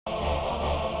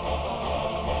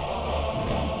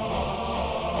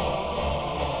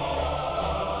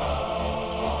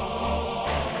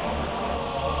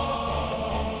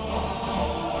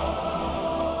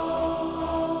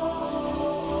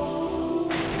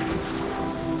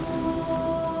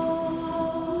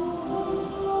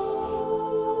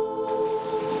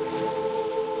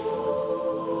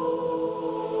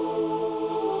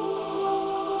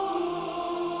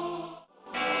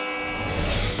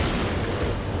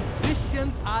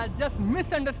Christians are just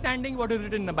misunderstanding what is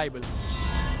written in the Bible.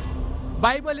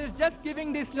 Bible is just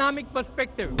giving the Islamic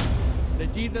perspective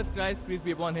that Jesus Christ, peace be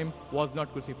upon him, was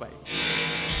not crucified.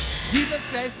 Jesus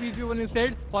Christ, peace be upon him,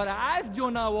 said, for as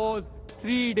Jonah was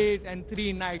 3 days and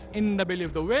 3 nights in the belly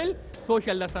of the whale, so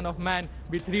shall the Son of Man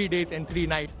be 3 days and 3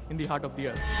 nights in the heart of the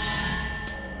earth.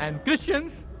 And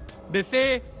Christians, they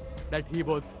say that he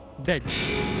was dead.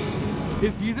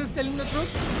 Is Jesus telling the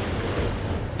truth?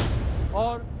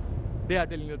 Or they are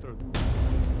telling the truth?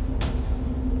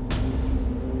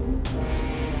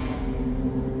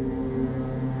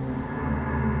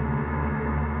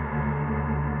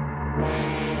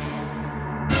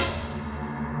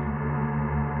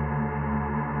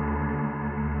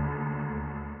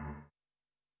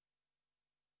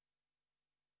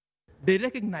 They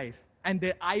recognized and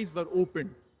their eyes were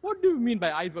opened. What do you mean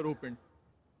by eyes were opened?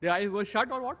 Their eyes were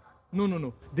shut or what?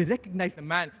 No. They recognized the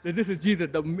man, that this is Jesus.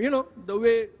 The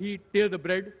way he teared the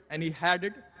bread and he had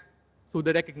it, so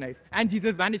they recognized. And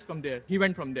Jesus vanished from there. He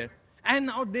went from there. And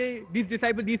now these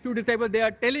two disciples, they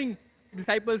are telling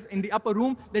disciples in the upper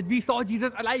room that we saw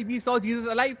Jesus alive, we saw Jesus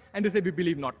alive. And they say, we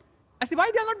believe not. I say, why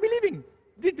they are not believing?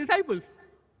 These disciples.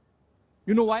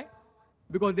 You know why?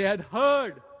 Because they had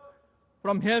heard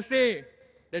from hearsay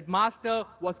that Master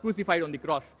was crucified on the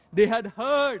cross. They had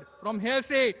heard from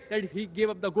hearsay that he gave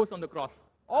up the ghost on the cross.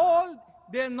 All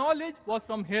their knowledge was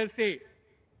from hearsay.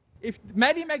 If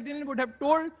Mary Magdalene would have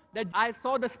told that I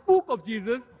saw the spook of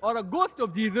Jesus or a ghost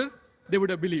of Jesus, they would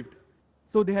have believed.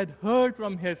 So they had heard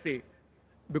from hearsay.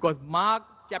 Because Mark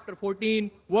chapter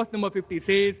 14, verse number 50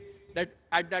 says that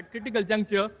at that critical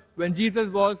juncture, when Jesus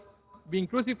was being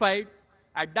crucified,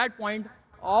 at that point,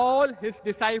 all his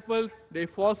disciples, they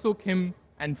forsook him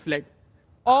and fled.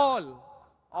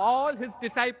 All his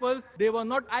disciples, they were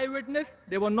not eyewitness,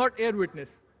 they were not ear witness.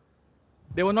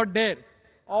 They were not there.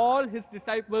 All his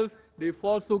disciples, they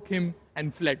forsook him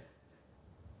and fled.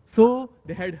 So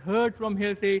they had heard from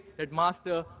hearsay that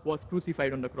Master was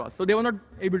crucified on the cross. So they were not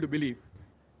able to believe.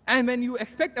 And when you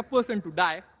expect a person to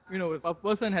die, if a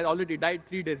person has already died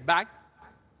 3 days back,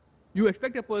 you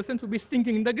expect a person to be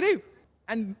stinking in the grave.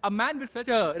 And a man with such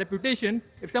a reputation,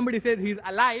 if somebody says he's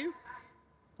alive,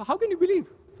 so how can you believe?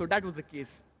 So that was the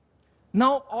case.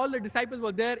 Now all the disciples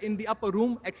were there in the upper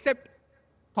room except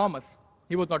Thomas.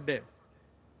 He was not there.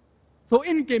 So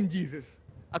in came Jesus,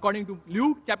 according to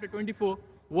Luke chapter 24,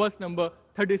 verse number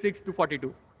 36 to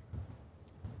 42.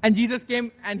 And Jesus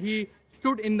came and he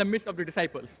stood in the midst of the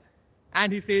disciples.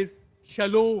 And he says,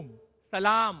 Shalom,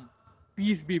 Salam,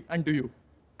 peace be unto you.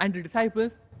 And the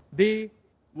disciples, they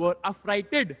were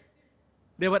affrighted.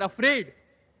 They were afraid.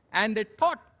 And they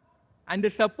thought and they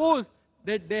supposed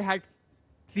that they had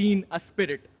seen a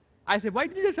spirit. I said, why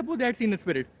did they suppose they had seen a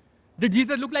spirit? Did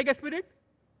Jesus look like a spirit?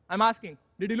 I'm asking,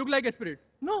 did he look like a spirit?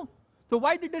 No. So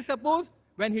why did they suppose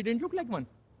when he didn't look like one?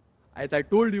 As I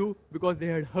told you, because they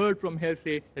had heard from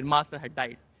hearsay that Master had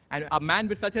died. And a man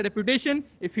with such a reputation,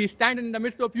 if he stands in the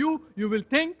midst of you, you will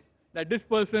think that this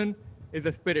person is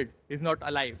a spirit, is not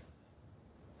alive.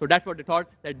 So that's what they thought,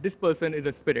 that this person is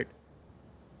a spirit.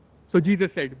 So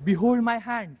Jesus said, behold my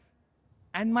hands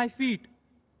and my feet.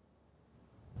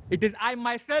 It is I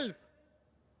myself,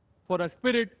 for a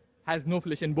spirit has no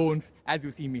flesh and bones, as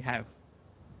you see me have.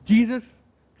 Jesus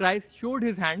Christ showed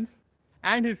his hands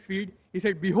and his feet. He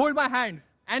said, behold my hands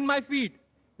and my feet,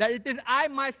 that it is I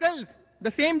myself,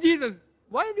 the same Jesus.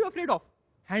 What are you afraid of?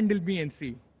 Handle me and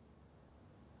see.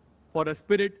 For a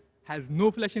spirit has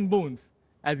no flesh and bones,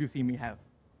 as you see me have.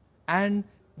 And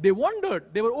they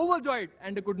wondered, they were overjoyed,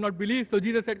 and they could not believe. So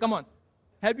Jesus said, come on,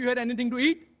 have you had anything to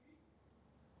eat?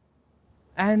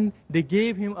 And they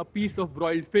gave him a piece of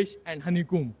broiled fish and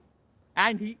honeycomb.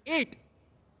 And he ate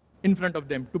in front of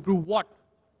them to prove what?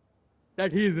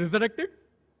 That he is resurrected?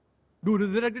 Do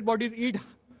resurrected bodies eat,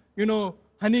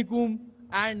 honeycomb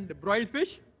and broiled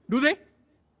fish? Do they?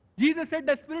 Jesus said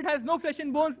the spirit has no flesh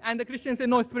and bones, and the Christians say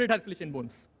no, spirit has flesh and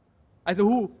bones. I said,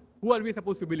 who are we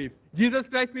supposed to believe? Jesus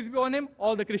Christ, peace be upon him,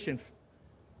 or the Christians?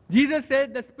 Jesus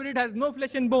said the spirit has no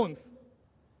flesh and bones.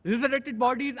 Resurrected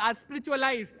bodies are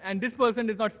spiritualized, and this person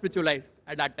is not spiritualized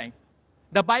at that time.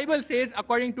 The Bible says,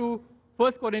 according to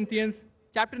 1 Corinthians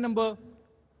chapter number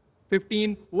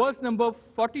 15, verse number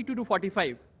 42 to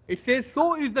 45, it says,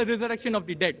 so is the resurrection of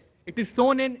the dead. It is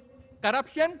sown in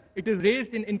corruption, it is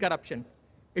raised in incorruption.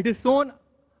 It is sown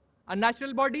a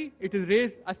natural body, it is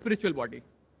raised a spiritual body.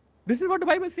 This is what the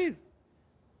Bible says.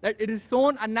 That it is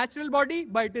sown a natural body,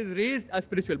 but it is raised a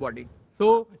spiritual body.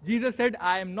 So Jesus said,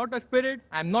 I am not a spirit,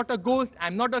 I am not a ghost, I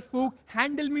am not a spook.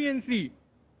 Handle me and see.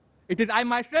 It is I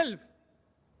myself.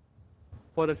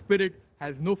 For a spirit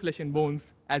has no flesh and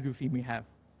bones, as you see me have.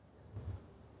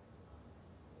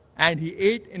 And he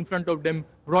ate in front of them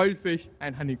broiled fish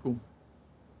and honeycomb.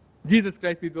 Jesus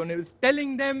Christ, peace be upon him, is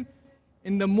telling them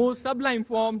in the most sublime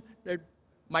form that,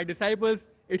 my disciples,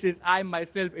 it is I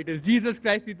myself, it is Jesus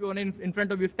Christ, peace be upon him, in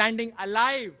front of you, standing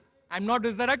alive. I'm not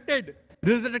resurrected.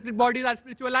 Resurrected bodies are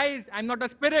spiritualized. I'm not a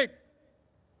spirit.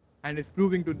 And is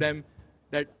proving to them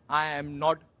that I am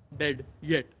not dead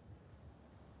yet.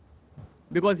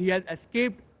 Because he has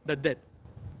escaped the death.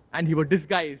 And he was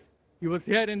disguised. He was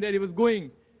here and there, he was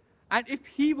going. And if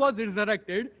he was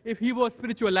resurrected, if he was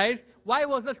spiritualized, why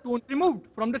was the stone removed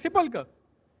from the sepulchre?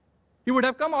 He would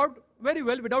have come out very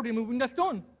well without removing the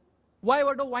stone. Why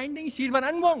were the winding sheets were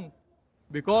unwound?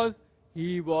 Because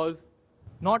he was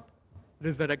not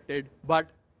resurrected, but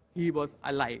he was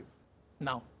alive.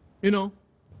 Now,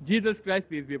 Jesus Christ,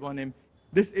 peace be upon him,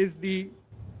 this is the,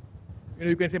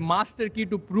 you can say, master key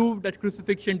to prove that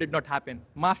crucifixion did not happen.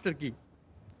 Master key.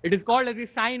 It is called as the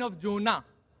sign of Jonah.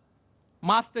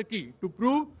 Master key to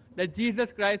prove that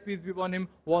Jesus Christ, peace be upon him,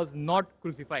 was not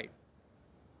crucified.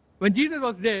 When Jesus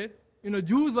was there,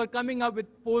 Jews were coming up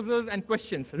with posers and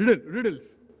questions,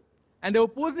 riddles. And they were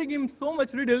posing him so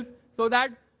much riddles so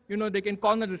that, they can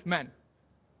corner this man.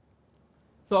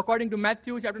 So according to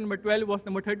Matthew chapter number 12, verse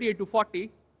number 38 to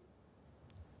 40,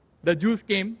 the Jews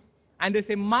came and they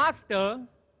say, Master,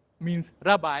 means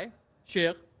Rabbi,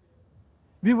 Sheikh,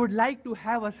 we would like to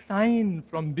have a sign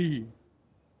from thee.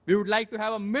 We would like to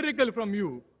have a miracle from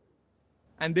you.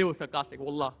 And they were sarcastic.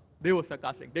 Wallah, they were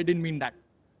sarcastic. They didn't mean that.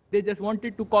 They just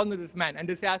wanted to corner this man. And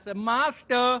they say, as a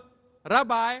master,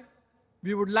 Rabbi,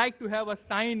 we would like to have a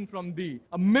sign from thee,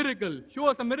 a miracle. Show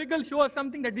us a miracle, show us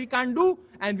something that we can't do,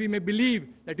 and we may believe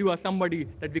that you are somebody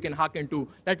that we can hearken to,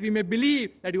 that we may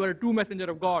believe that you are a true messenger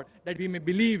of God, that we may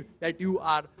believe that you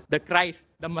are the Christ,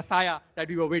 the Messiah that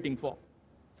we were waiting for.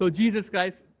 So Jesus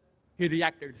Christ, he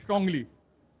reacted strongly.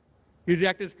 He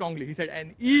reacted strongly. He said,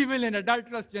 an evil and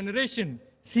adulterous generation,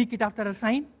 seek it after a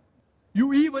sign?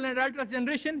 You evil and adulterous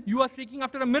generation, you are seeking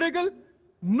after a miracle?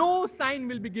 No sign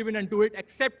will be given unto it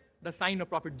except the sign of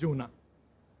prophet Jonah.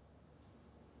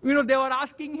 They were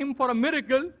asking him for a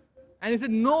miracle, and he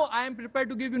said, no, I am prepared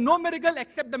to give you no miracle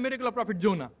except the miracle of prophet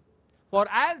Jonah. For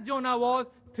as Jonah was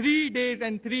 3 days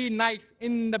and 3 nights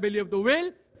in the belly of the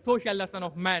whale, so shall the Son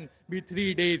of Man be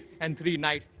 3 days and 3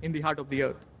 nights in the heart of the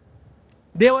earth.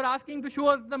 They were asking to show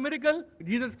us the miracle.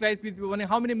 Jesus Christ, peace be upon him,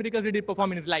 how many miracles did he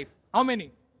perform in his life? How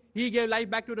many? He gave life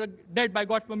back to the dead by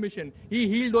God's permission. He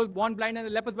healed those born blind and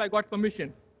the lepers by God's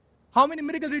permission. How many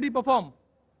miracles did he perform?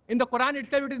 In the Quran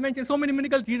itself it is mentioned so many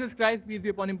miracles Jesus Christ, peace be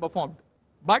upon him, performed.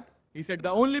 But he said the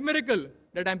only miracle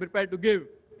that I am prepared to give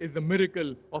is the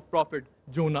miracle of prophet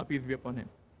Jonah, peace be upon him.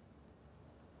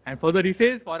 And further he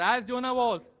says, for as Jonah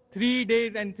was 3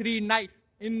 days and 3 nights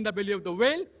in the belly of the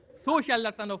whale, so shall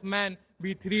the Son of Man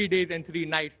be 3 days and 3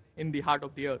 nights in the heart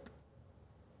of the earth.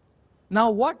 Now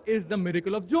what is the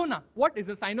miracle of Jonah? What is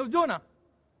the sign of Jonah?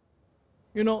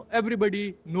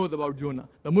 Everybody knows about Jonah.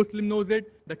 The Muslim knows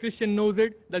it, the Christian knows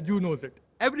it, the Jew knows it.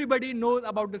 Everybody knows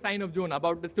about the sign of Jonah,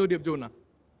 about the story of Jonah.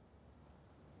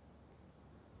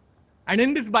 And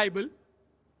in this Bible,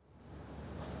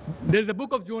 there's a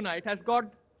book of Jonah. It has got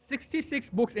 66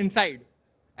 books inside.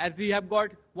 As we have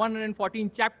got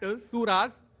 114 chapters,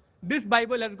 surahs, this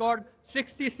Bible has got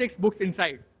 66 books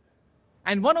inside.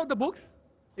 And one of the books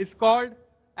is called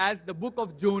as the book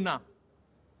of Jonah.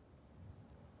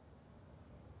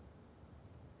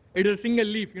 It is a single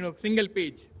leaf, single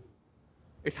page.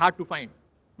 It's hard to find.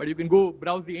 But you can go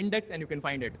browse the index and you can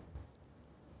find it.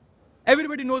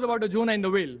 Everybody knows about the Jonah in the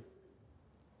whale.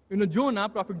 Jonah,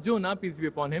 prophet Jonah, peace be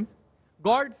upon him,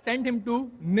 God sent him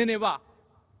to Nineveh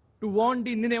to warn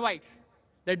the Ninevites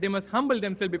that they must humble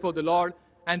themselves before the Lord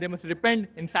and they must repent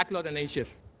in sackcloth and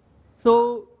ashes.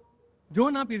 So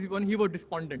Jonah, peace be upon him, he was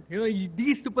despondent.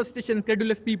 These superstitious,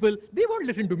 credulous people, they won't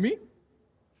listen to me.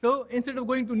 So instead of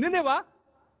going to Nineveh,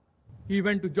 he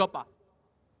went to Joppa.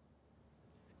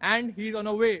 And he's on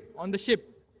a way, on the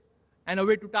ship, and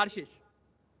away to Tarshish.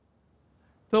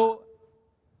 So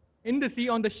in the sea,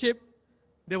 on the ship,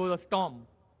 there was a storm,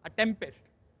 a tempest.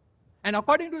 And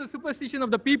according to the superstition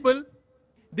of the people,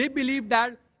 they believe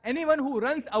that anyone who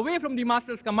runs away from the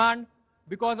master's command,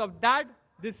 because of that,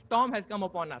 this storm has come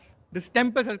upon us. This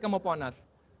tempest has come upon us.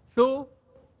 So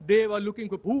they were looking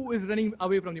for who is running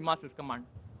away from the master's command.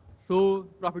 So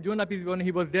Prophet Jonah, peace be upon him,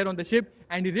 he was there on the ship,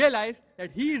 and he realized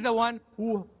that he is the one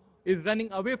who is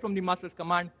running away from the master's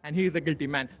command, and he is a guilty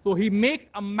man. So he makes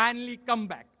a manly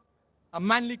comeback. A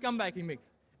manly comeback he makes.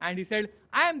 And he said,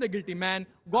 I am the guilty man.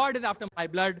 God is after my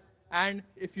blood. And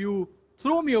if you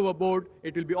throw me overboard,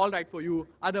 it will be all right for you.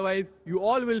 Otherwise, you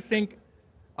all will sink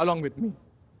along with me.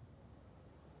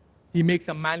 He makes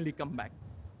a manly comeback.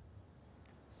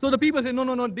 So the people say,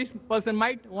 no, this person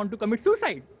might want to commit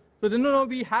suicide. So they, no,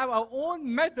 we have our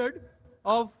own method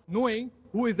of knowing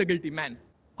who is the guilty man,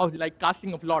 of like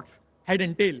casting of lots, head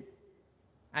and tail.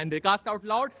 And they cast out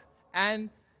lots, and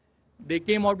they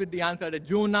came out with the answer that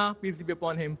Jonah, peace be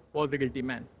upon him, was the guilty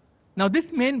man. Now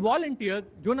this man volunteered,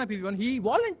 Jonah, peace be upon him, he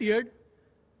volunteered,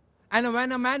 and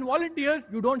when a man volunteers,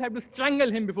 you don't have to strangle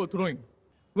him before throwing.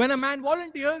 When a man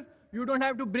volunteers, you don't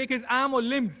have to break his arm or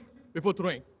limbs before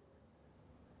throwing.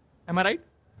 Am I right?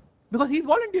 Because he's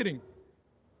volunteering.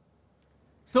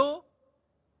 So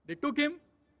they took him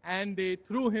and they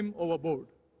threw him overboard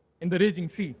in the raging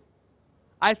sea.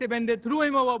 I say, when they threw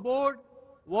him overboard,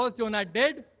 was Jonah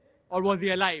dead or was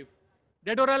he alive?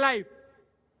 Dead or alive?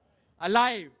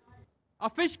 Alive. A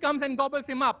fish comes and gobbles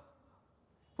him up.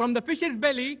 From the fish's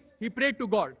belly, he prayed to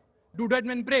God. Do dead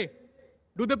men pray?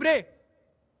 Do they pray?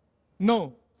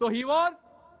 No. So he was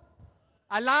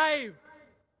alive.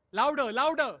 Louder,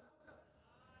 louder.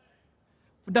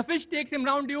 The fish takes him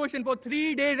round the ocean for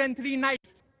 3 days and 3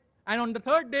 nights. And on the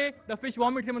third day, the fish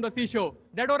vomits him on the seashore.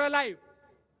 Dead or alive?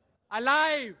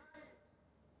 Alive.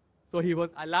 So he was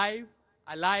alive,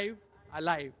 alive,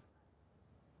 alive.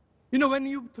 You know, when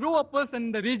you throw a person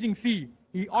in the raging sea,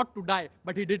 he ought to die,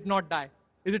 but he did not die.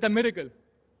 Is it a miracle?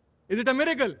 Is it a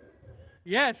miracle?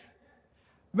 Yes.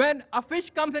 When a fish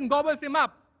comes and gobbles him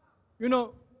up, you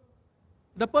know,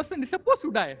 the person is supposed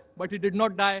to die, but he did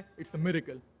not die. It's a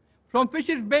miracle. From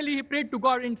fish's belly, he prayed to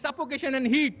God. In suffocation and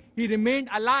heat, he remained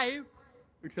alive.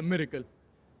 It's a miracle.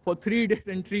 For 3 days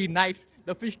and 3 nights,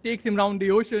 the fish takes him round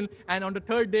the ocean, and on the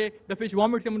third day, the fish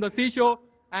vomits him on the seashore,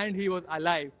 and he was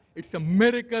alive. It's a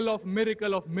miracle of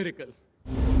miracles.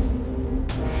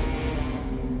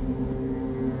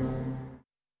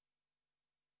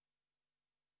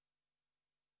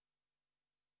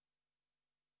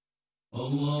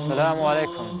 Assalamu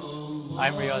alaikum.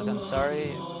 I'm Riaz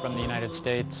Ansari from the United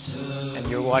States, and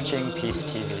you're watching Peace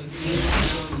TV.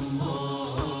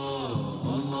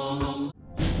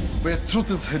 Where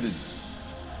truth is hidden,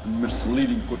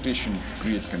 misleading quotations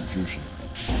create confusion.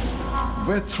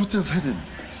 Where truth is hidden,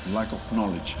 lack of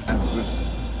knowledge and wisdom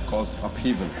cause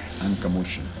upheaval and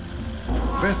commotion.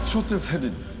 Where truth is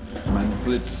hidden,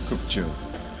 manipulated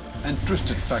scriptures and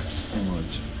twisted facts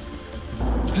emerge.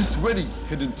 This very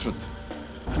hidden truth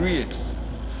creates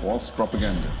false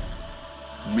propaganda,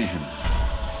 mayhem,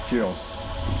 chaos,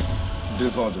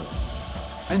 disorder,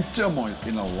 and turmoil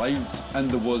in our lives and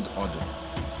the world order.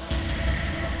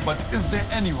 But is there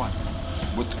anyone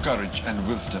with courage and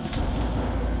wisdom?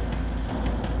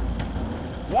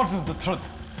 What is the truth,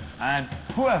 and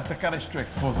who has the courage to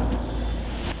expose it?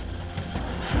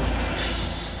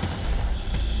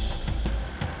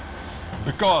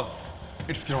 Because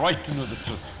it's your right to know the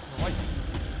truth.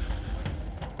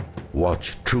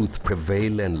 Watch Truth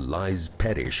Prevail and Lies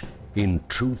Perish in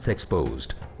Truth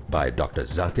Exposed by Dr.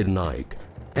 Zakir Naik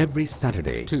every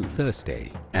Saturday to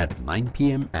Thursday at 9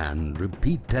 p.m. and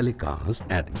repeat telecast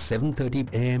at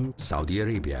 7:30 a.m. Saudi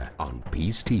Arabia on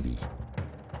Peace TV.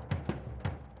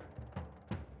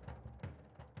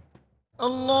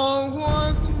 Allahu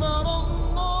Akbar,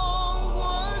 Allahu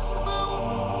Akbar.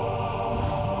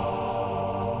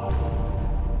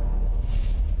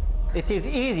 It is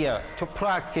easier to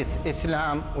practice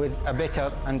Islam with a better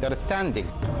understanding.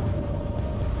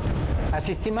 A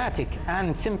systematic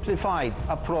and simplified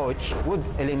approach would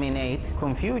eliminate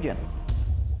confusion.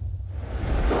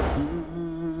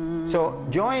 So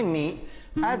join me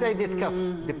as I discuss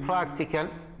the practical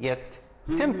yet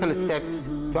simple steps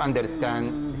to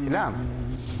understand Islam.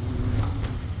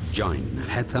 Join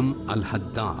Haitham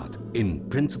Al-Haddad in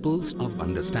Principles of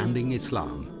Understanding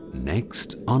Islam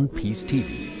next on Peace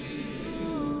TV.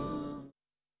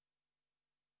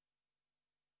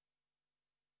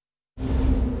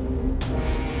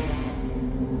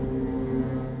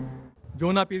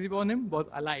 Jonah, peace be upon him, was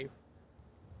alive.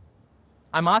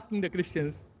 I'm asking the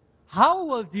Christians, how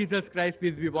was Jesus Christ,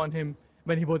 peace be upon him,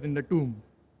 when he was in the tomb?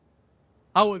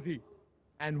 How was he?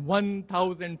 And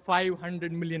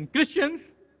 1,500 million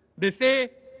Christians, they say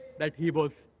that he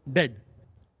was dead.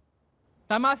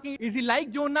 So I'm asking, is he like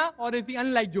Jonah or is he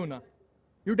unlike Jonah?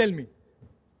 You tell me.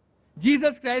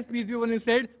 Jesus Christ, peace be upon him,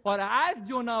 said, for as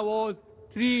Jonah was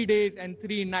 3 days and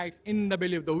 3 nights in the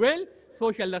belly of the whale,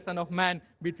 so shall the Son of Man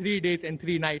be 3 days and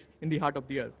 3 nights in the heart of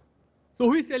the earth. So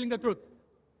who is telling the truth?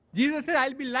 Jesus said,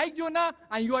 I'll be like Jonah,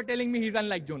 and you are telling me he's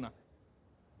unlike Jonah.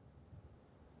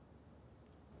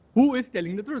 Who is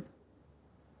telling the truth?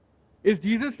 Is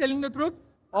Jesus telling the truth,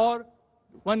 or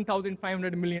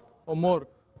 1,500 million or more,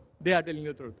 they are telling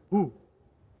the truth? Who?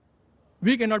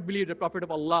 We cannot believe the Prophet of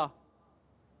Allah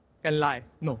can lie.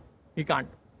 No, he can't.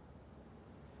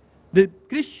 The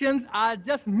Christians are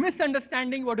just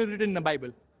misunderstanding what is written in the Bible.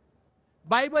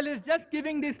 Bible is just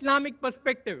giving the Islamic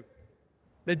perspective.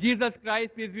 That Jesus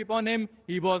Christ, peace be upon him,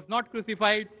 he was not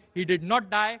crucified, he did not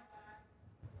die.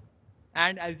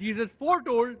 And as Jesus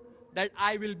foretold that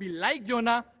I will be like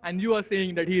Jonah, and you are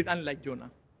saying that he is unlike Jonah.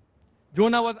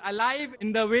 Jonah was alive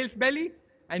in the whale's belly,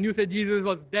 and you say Jesus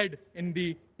was dead in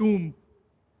the tomb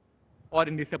or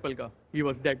in the sepulchre. He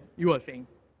was dead, you are saying.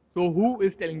 So who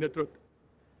is telling the truth?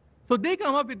 So they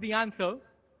come up with the answer.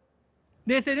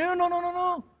 They say,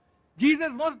 no.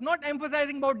 Jesus was not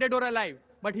emphasizing about dead or alive,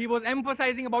 but he was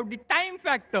emphasizing about the time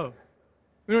factor.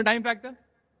 You know time factor?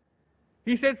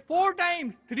 He says 4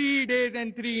 times, 3 days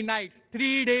and 3 nights,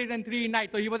 3 days and 3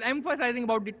 nights. So he was emphasizing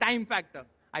about the time factor.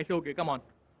 I say, okay, come on.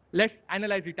 Let's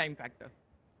analyze the time factor.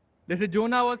 They say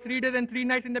Jonah was 3 days and 3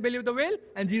 nights in the belly of the whale,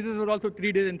 and Jesus was also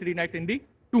 3 days and 3 nights in the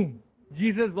tomb.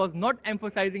 Jesus was not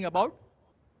emphasizing about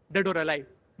dead or alive,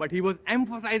 but he was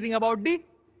emphasizing about the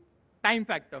time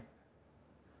factor.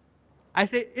 I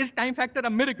say, is time factor a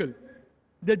miracle?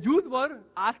 The Jews were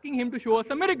asking him to show us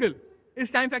a miracle. Is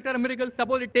time factor a miracle?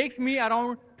 Suppose it takes me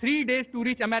around 3 days to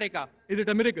reach America. Is it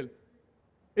a miracle?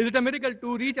 Is it a miracle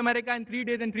to reach America in 3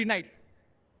 days and 3 nights?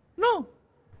 No.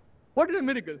 What is a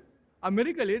miracle? A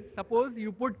miracle is, suppose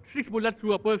you put 6 bullets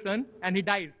through a person and he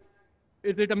dies.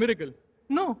 Is it a miracle?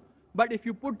 No. But if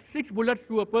you put 6 bullets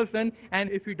through a person and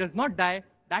if he does not die,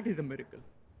 that is a miracle.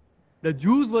 The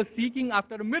Jews were seeking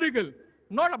after a miracle,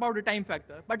 not about the time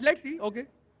factor. But let's see, okay.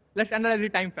 Let's analyze the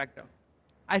time factor.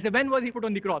 I say, when was he put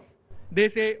on the cross? They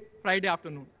say Friday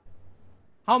afternoon.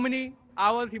 How many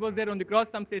hours he was there on the cross?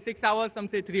 Some say 6 hours, some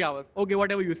say 3 hours. Okay,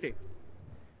 whatever you say.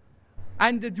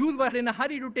 And the Jews were in a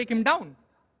hurry to take him down.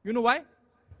 You know why?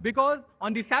 Because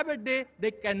on the Sabbath day,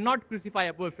 they cannot crucify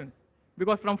a person.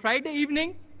 Because from Friday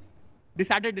evening, the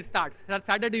Saturday starts.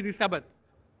 Saturday is the Sabbath.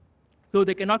 So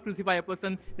they cannot crucify a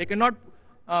person. They cannot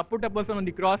put a person on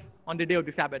the cross on the day of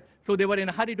the Sabbath. So they were in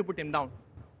a hurry to put him down.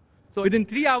 So within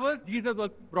 3 hours, Jesus was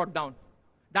brought down.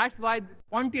 That's why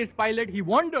Pontius Pilate, he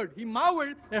wondered, he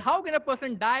marveled that how can a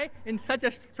person die in such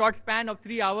a short span of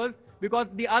 3 hours, because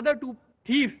the other 2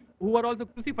 thieves who were also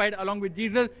crucified along with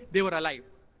Jesus, they were alive.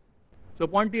 So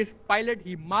Pontius Pilate,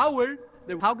 he marveled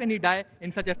that how can he die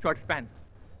in such a short span.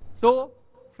 So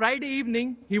Friday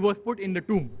evening, he was put in the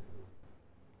tomb.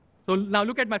 So now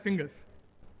look at my fingers.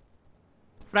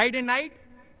 Friday night,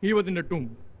 he was in the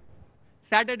tomb.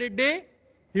 Saturday day,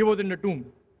 he was in the tomb.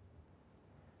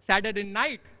 Saturday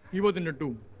night, he was in the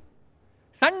tomb.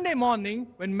 Sunday morning,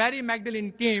 when Mary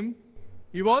Magdalene came,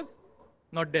 he was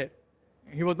not there.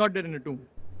 He was not there in the tomb.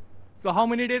 So how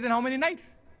many days and how many nights?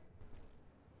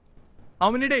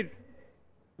 How many days?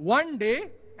 1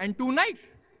 day and 2 nights.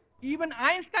 Even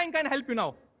Einstein can help you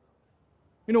now.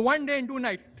 1 day and 2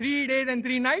 nights. 3 days and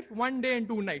 3 nights, 1 day and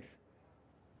 2 nights.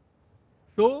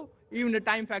 So even the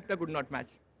time factor could not match.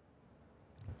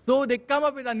 So they come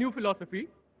up with a new philosophy.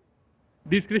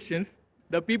 These Christians,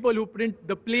 the people who print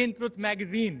the Plain Truth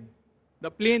magazine,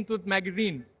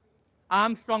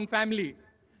 Armstrong family,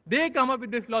 they come up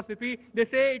with this philosophy. They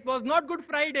say it was not Good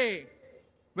Friday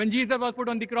when Jesus was put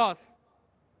on the cross.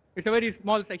 It's a very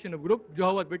small section of group,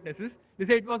 Jehovah's Witnesses. They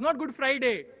say it was not Good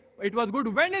Friday, it was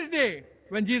Good Wednesday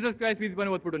when Jesus Christ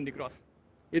was put on the cross.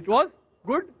 It was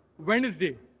Good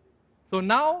Wednesday. So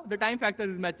now the time factor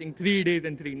is matching 3 days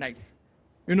and 3 nights.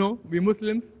 We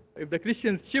Muslims, if the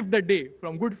Christians shift the day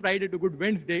from Good Friday to Good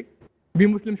Wednesday, we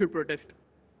Muslims should protest.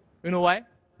 You know why?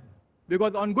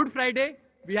 Because on Good Friday,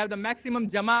 we have the maximum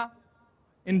Jama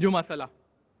in Jummah Salah.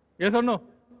 Yes or no?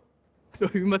 So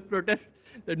we must protest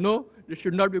that no, it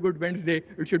should not be Good Wednesday,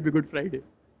 it should be Good Friday.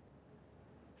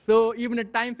 So even a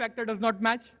time factor does not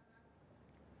match.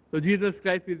 So Jesus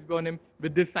Christ, peace be upon him,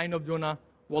 with this sign of Jonah,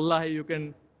 wallahi, you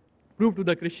can prove to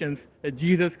the Christians that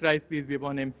Jesus Christ, peace be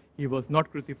upon him, he was not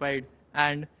crucified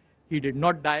and he did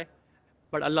not die.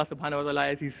 But Allah subhanahu wa ta'ala,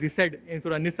 as he said in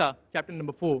Surah Nisa, chapter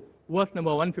number 4, verse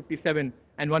number 157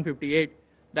 and 158,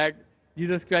 that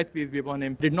Jesus Christ, peace be upon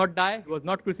him, did not die, he was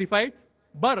not crucified,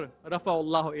 but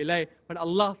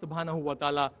Allah subhanahu wa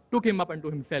ta'ala took him up unto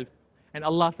himself. And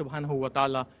Allah subhanahu wa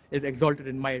ta'ala is exalted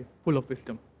in might, full of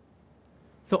wisdom.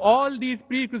 So all these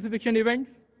pre-crucifixion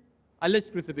events,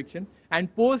 alleged crucifixion,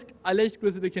 and post-alleged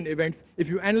crucifixion events, if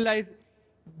you analyze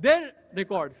their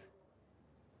records,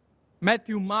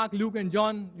 Matthew, Mark, Luke, and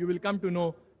John, you will come to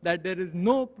know that there is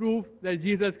no proof that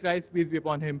Jesus Christ, peace be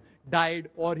upon him, died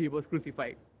or he was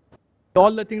crucified.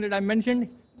 All the things that I mentioned,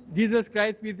 Jesus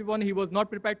Christ, peace be upon him, he was not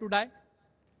prepared to die.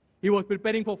 He was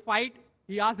preparing for fight.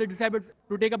 He asked the disciples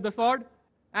to take up the sword,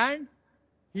 and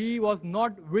he was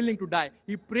not willing to die.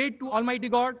 He prayed to Almighty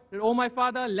God that, "Oh my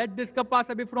Father, let this cup pass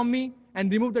away from me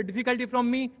and remove the difficulty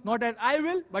from me, not as I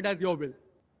will, but as your will."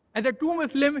 As a true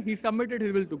Muslim, he submitted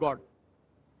his will to God.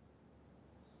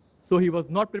 So he was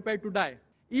not prepared to die.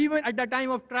 Even at the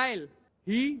time of trial,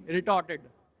 he retorted,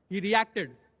 he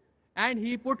reacted, and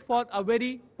he put forth a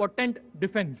very potent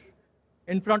defense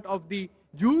in front of the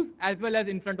Jews as well as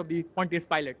in front of the Pontius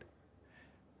Pilate.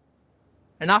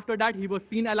 And after that, he was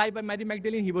seen alive by Mary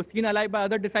Magdalene, he was seen alive by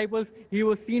other disciples, he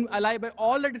was seen alive by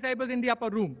all the disciples in the upper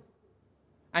room.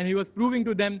 And he was proving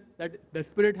to them that the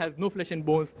Spirit has no flesh and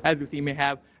bones, as you see may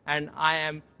have, and I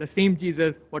am the same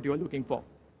Jesus, what you are looking for.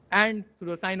 And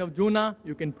through the sign of Jonah,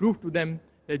 you can prove to them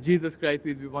that Jesus Christ,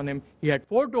 peace be upon him, he had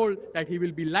foretold that he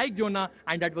will be like Jonah,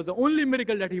 and that was the only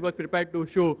miracle that he was prepared to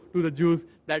show to the Jews,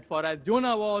 that for as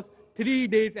Jonah was 3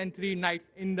 days and 3 nights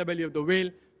in the belly of the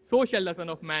whale, so shall the Son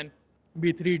of Man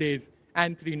be 3 days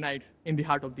and 3 nights in the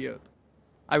heart of the earth.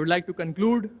 I would like to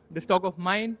conclude this talk of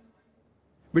mine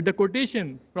with the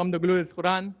quotation from the glorious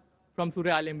Quran, from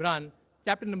Surah Al-Imran,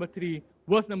 chapter number 3,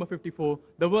 verse number 54,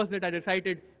 the verse that I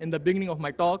recited in the beginning of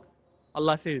my talk.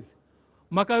 Allah says,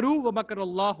 "Makaru wa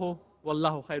makarallahu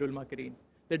wallahu khairul makirin."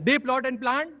 That they plot and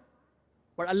plan,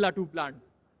 but Allah too planned.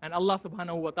 And Allah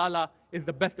subhanahu wa ta'ala is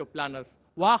the best of planners.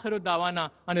 Wa akhiru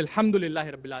dawana anil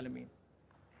hamdulillahi rabbil alameen.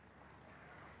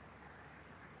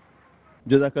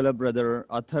 Jazakallah, Brother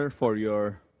Ather, for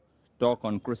your talk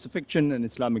on crucifixion and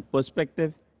Islamic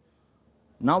perspective.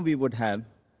 Now we would have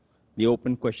the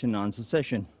open question and answer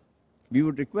session. We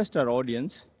would request our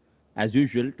audience, as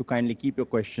usual, to kindly keep your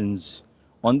questions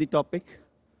on the topic.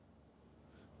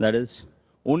 That is,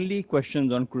 only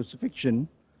questions on crucifixion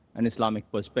and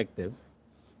Islamic perspective.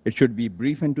 It should be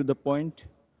brief and to the point,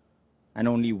 and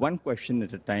only one question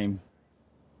at a time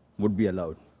would be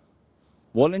allowed.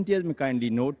 Volunteers may kindly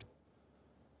note,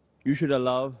 you should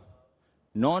allow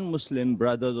non-Muslim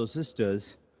brothers or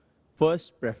sisters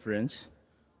first preference.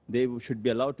 They should be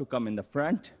allowed to come in the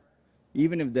front,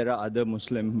 even if there are other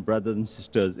Muslim brothers and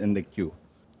sisters in the queue.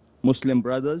 Muslim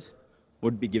brothers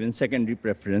would be given secondary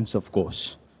preference, of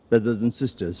course, brothers and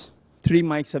sisters. 3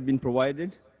 mics have been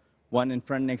provided, one in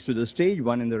front next to the stage,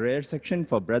 one in the rear section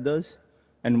for brothers,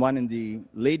 and one in the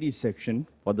ladies section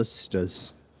for the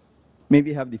sisters. May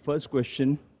we have the first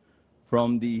question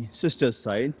from the sisters'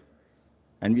 side,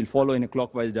 and we'll follow in a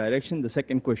clockwise direction, the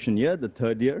second question here, the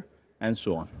third here, and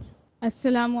so on.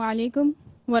 Assalamu alaikum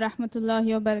wa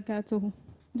rahmatullahi wa barakatuhu.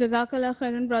 Jazakallah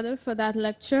khairan, brother, for that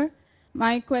lecture.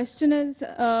 My question is,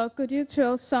 could you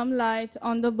throw some light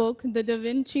on the book, The Da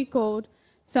Vinci Code?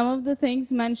 Some of the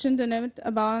things mentioned in it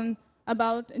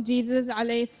about Jesus,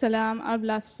 alayhi salam, are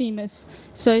blasphemous.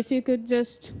 So if you could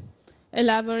just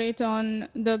elaborate on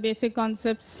the basic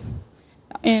concepts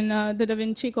in The Da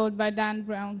Vinci Code by Dan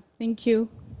Brown. Thank you.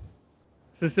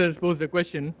 Sisters posed a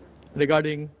question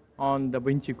regarding on the Da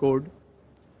Vinci Code.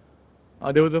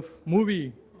 There was a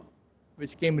movie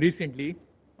which came recently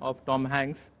of Tom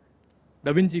Hanks,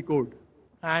 Da Vinci Code.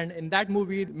 And in that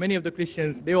movie, many of the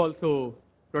Christians, they also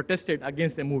protested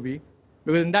against the movie.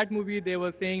 Because in that movie, they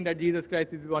were saying that Jesus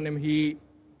Christ is on him. He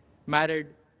married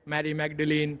Mary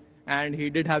Magdalene, and he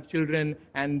did have children,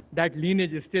 and that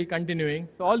lineage is still continuing.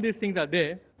 So all these things are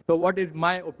there. So what is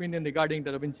my opinion regarding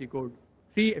the Da Vinci Code?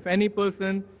 See, if any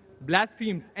person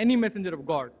blasphemes any messenger of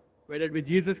God, whether it be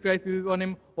Jesus Christ, peace be upon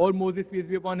him, or Moses, peace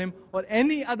be upon him, or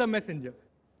any other messenger,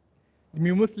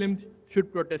 the Muslims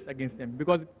should protest against them.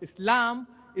 Because Islam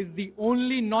is the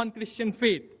only non-Christian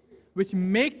faith which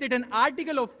makes it an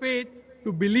article of faith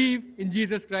to believe in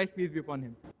Jesus Christ, peace be upon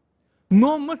him.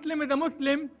 No Muslim is a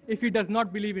Muslim if he does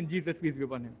not believe in Jesus, peace be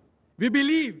upon him. We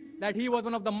believe that he was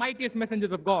one of the mightiest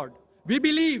messengers of God. We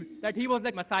believe that he was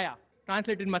the Messiah,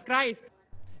 translated as Christ.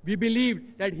 We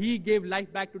believe that he gave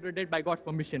life back to the dead by God's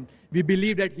permission. We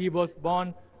believe that he was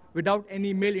born without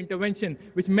any male intervention,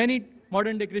 which many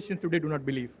modern-day Christians today do not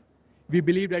believe. We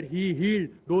believe that he healed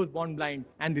those born blind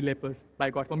and the lepers by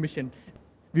God's permission.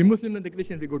 We Muslims and the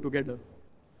Christians, we go together.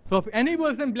 So if any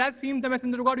person blasphemes the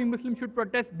messenger of God, we Muslims should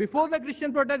protest. Before the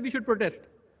Christian protest, we should protest.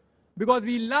 Because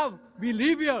we love, we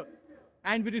revere,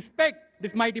 and we respect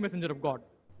this mighty messenger of God.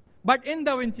 But in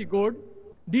Da Vinci Code,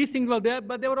 these things were there,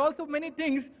 but there were also many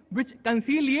things which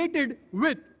conciliated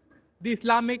with the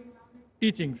Islamic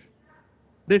teachings,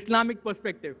 the Islamic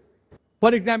perspective.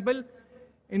 For example,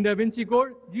 in Da Vinci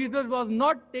Code, Jesus was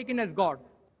not taken as God.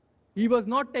 He was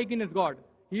not taken as God.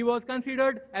 He was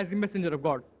considered as the messenger of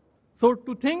God. So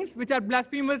to things which are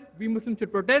blasphemous, we Muslims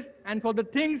should protest, and for the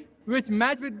things which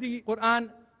match with the Quran,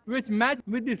 which match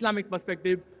with the Islamic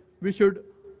perspective, we should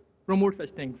promote such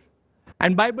things.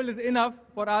 And Bible is enough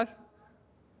for us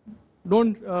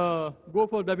don't go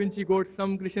for Da Vinci Code.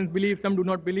 Some Christians believe, some do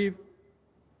not believe.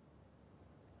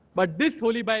 But this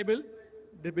Holy Bible,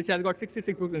 which has got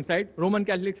 66 books inside, Roman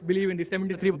Catholics believe in the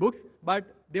 73 books, but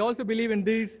they also believe in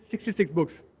these 66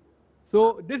 books.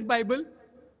 So this Bible,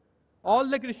 all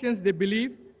the Christians, they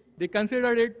believe, they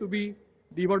consider it to be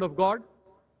the word of God.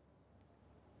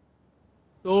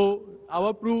 So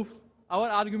our proof, our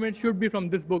argument should be from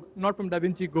this book, not from Da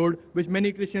Vinci Code, which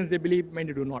many Christians, they believe,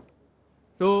 many do not.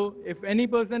 So if any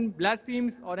person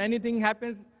blasphemes or anything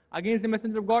happens against the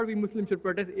messenger of God, we Muslims should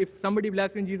protest. If somebody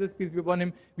blasphemes Jesus, peace be upon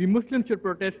him, we Muslims should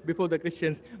protest before the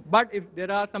Christians. But if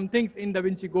there are some things in Da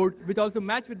Vinci Code which also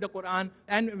match with the Quran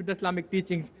and with the Islamic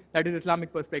teachings, that is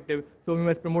Islamic perspective, so we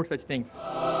must promote such things.